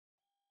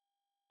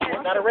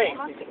It's not a race.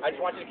 I just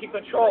want you to keep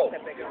control.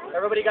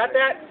 Everybody got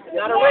that? It's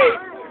not a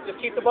race. Just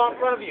keep the ball in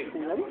front of you.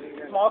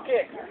 Small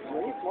kick.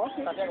 Small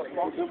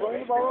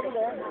the ball over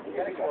there.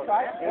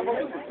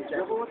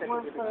 Dribble with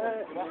one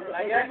foot.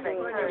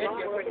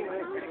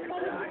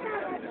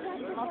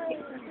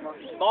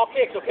 Small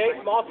kicks, okay?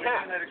 Small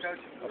tap.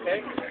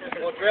 Okay?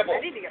 We'll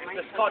dribble. This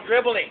is called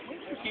dribbling.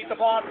 Keep the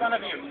ball in front of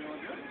you.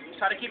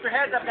 Try to keep your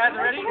heads up, guys.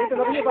 Ready? Nathan,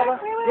 over here, Bubba.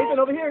 Nathan,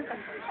 over here.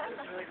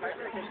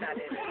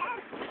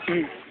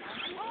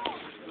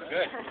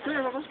 Good. Come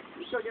here, Bubba.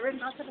 You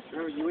ready?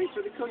 Remember, you wait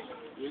for the coach.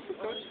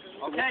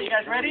 Okay, you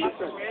guys ready?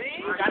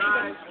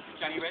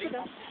 Johnny, ready?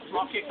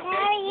 Small kick,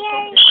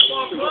 okay?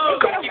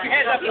 Keep your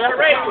heads up. It's a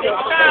race.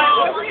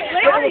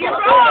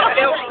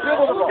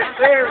 Dribble the ball.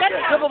 There we go.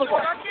 Dribble the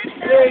ball.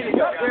 There you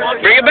go.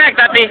 Bring it back,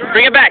 Tati.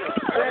 Bring it back.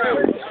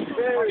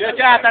 Good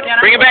job, Tatiana.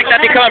 Bring it back,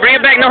 Tati. Come on, bring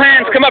it back. No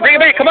hands. Come on, bring it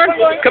back. Come on.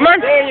 Come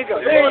on. There you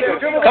go. There you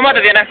go. Come on,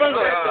 Tatiana.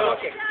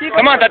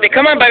 Come on, Tati.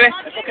 Come on, baby.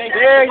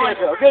 There you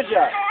go. Good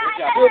job.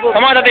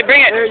 Come on, Tati.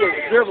 Bring it. There you go.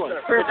 Dribbling.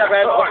 Good job,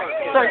 Brad.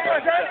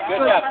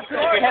 Good job. Keep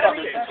your head up.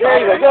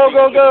 There you go. Go,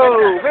 go,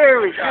 go.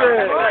 Very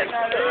good.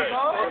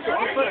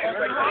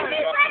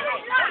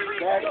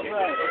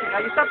 Now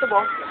you stop the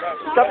ball.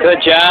 Stop the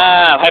Good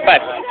job. High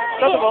five.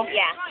 Stop the ball.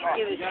 Yeah.